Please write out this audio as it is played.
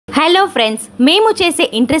Hello friends, మేము చేసే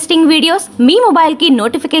interesting videos మీ మొబైల్కి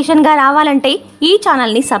నోటిఫికేషన్గా రావాలంటే ఈ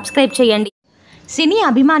ఛానల్ని సబ్స్క్రైబ్ చేయండి. సినీ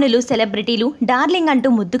అభిమానులు, సెలబ్రిటీలు డార్లింగ్ అంటూ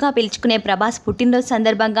ముద్దుగా పిలుచుకునే ప్రభాస్ పుట్టినరోజు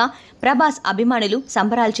సందర్భంగా ప్రభాస్ అభిమానులు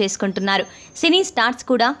సంబరాలు చేసుకుంటున్నారు. సినీ స్టార్స్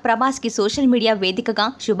కూడా ప్రభాస్కి సోషల్ మీడియా వేదికగా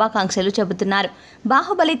శుభాకాంక్షలు చెబుతున్నారు.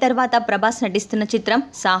 బాహుబలి తర్వాత ప్రభాస్ నటిస్తున్న చిత్రం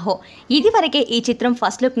సాహో. ఇదివరకే ఈ చిత్రం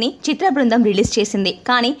ఫస్ట్ లుక్ని చిత్ర బృందం రిలీజ్ చేసింది.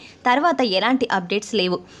 కానీ తర్వాత ఎలాంటి అప్డేట్స్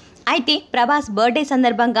లేవు. అయితే ప్రభాస్ బర్త్డే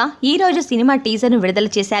సందర్భంగా ఈరోజు సినిమా టీజర్ను విడుదల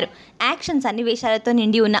చేశారు. యాక్షన్ సన్నివేశాలతో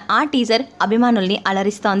నిండి ఉన్న ఆ టీజర్ అభిమానుల్ని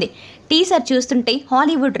అలరిస్తోంది. టీజర్ చూస్తుంటే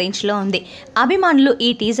హాలీవుడ్ రేంజ్లో ఉంది. అభిమానులు ఈ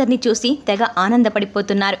టీజర్ని చూసి తెగ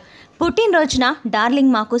ఆనందపడిపోతున్నారు. పుట్టినరోజున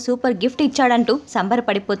డార్లింగ్ మాకు సూపర్ గిఫ్ట్ ఇచ్చాడంటూ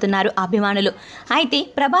సంబరపడిపోతున్నారు అభిమానులు. అయితే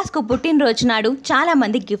ప్రభాస్కు పుట్టినరోజు నాడు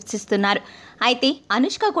చాలామంది గిఫ్ట్స్ ఇస్తున్నారు. అయితే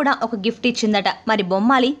అనుష్క కూడా ఒక గిఫ్ట్ ఇచ్చిందట. మరి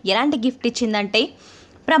బొమ్మాలి ఎలాంటి గిఫ్ట్ ఇచ్చిందంటే,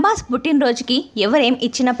 ప్రభాస్ పుట్టినరోజుకి ఎవరేం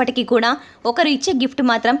ఇచ్చినప్పటికీ కూడా ఒకరు ఇచ్చే గిఫ్ట్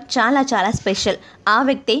మాత్రం చాలా చాలా స్పెషల్. ఆ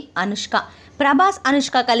వ్యక్తే అనుష్క. ప్రభాస్,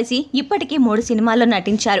 అనుష్క కలిసి ఇప్పటికీ 3 సినిమాల్లో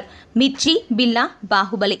నటించారు. మిర్చి, బిల్లా,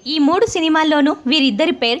 బాహుబలి. ఈ 3 సినిమాల్లోనూ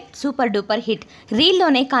వీరిద్దరి పేర్ సూపర్ డూపర్ హిట్.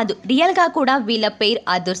 రీల్లోనే కాదు, రియల్గా కూడా వీళ్ళ పేర్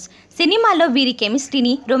అదుర్స్. సినిమాల్లో వీరి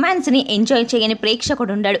కెమిస్ట్రీని, రొమాన్స్ని ఎంజాయ్ చేయని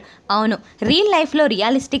ప్రేక్షకుడు ఉండడు. అవును, రియల్ లైఫ్లో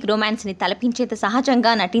రియలిస్టిక్ రొమాన్స్ని తలపించేంత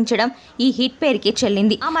సహజంగా నటించడం ఈ హిట్ పేరుకే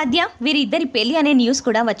చెల్లింది. ఆ మధ్య వీరిద్దరి పెళ్లి అనే న్యూస్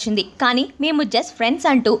కూడా వచ్చింది. కానీ మేము జస్ట్ ఫ్రెండ్స్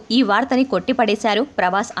అంటూ ఈ వార్తని కొట్టిపడేశారు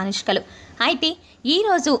ప్రభాస్, అనుష్కలు. అయితే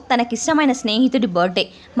ఈరోజు తనకిష్టమైన స్నేహితుడి బర్త్డే.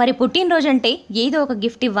 మరి పుట్టినరోజు అంటే ఏదో ఒక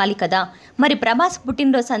గిఫ్ట్ ఇవ్వాలి కదా. మరి ప్రభాస్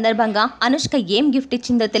పుట్టినరోజు సందర్భంగా అనుష్క ఏం గిఫ్ట్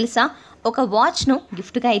ఇచ్చిందో తెలుసా? ఒక వాచ్ను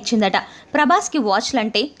గిఫ్ట్గా ఇచ్చిందట. ప్రభాస్కి వాచ్లు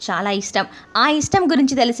అంటే చాలా ఇష్టం. ఆ ఇష్టం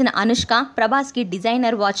గురించి తెలిసిన అనుష్క ప్రభాస్కి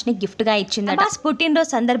డిజైనర్ వాచ్ని గిఫ్ట్గా ఇచ్చిందట. ప్రభాస్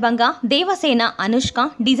పుట్టినరోజు సందర్భంగా దేవసేన అనుష్క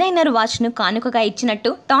డిజైనర్ వాచ్ను కానుకగా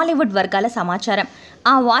ఇచ్చినట్టు టాలీవుడ్ వర్గాల సమాచారం.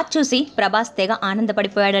 ఆ వాచ్ చూసి ప్రభాస్ తెగ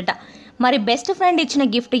ఆనందపడిపోయాడట. మరి బెస్ట్ ఫ్రెండ్ ఇచ్చిన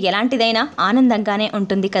గిఫ్ట్ ఎలాంటిదైనా ఆనందంగానే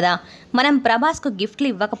ఉంటుంది కదా. మనం ప్రభాస్కు గిఫ్ట్లు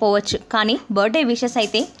ఇవ్వకపోవచ్చు, కానీ బర్త్డే విషెస్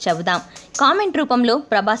అయితే చెబుదాం. కామెంట్ రూపంలో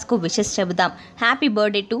ప్రభాస్కు విషెస్ చెబుదాం. Happy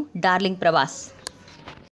birthday to darling Prabhas.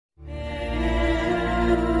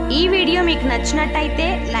 ఈ వీడియో మీకు నచ్చినట్టయితే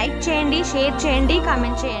లైక్ చేయండి, షేర్ చేయండి,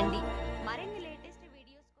 కామెంట్ చేయండి.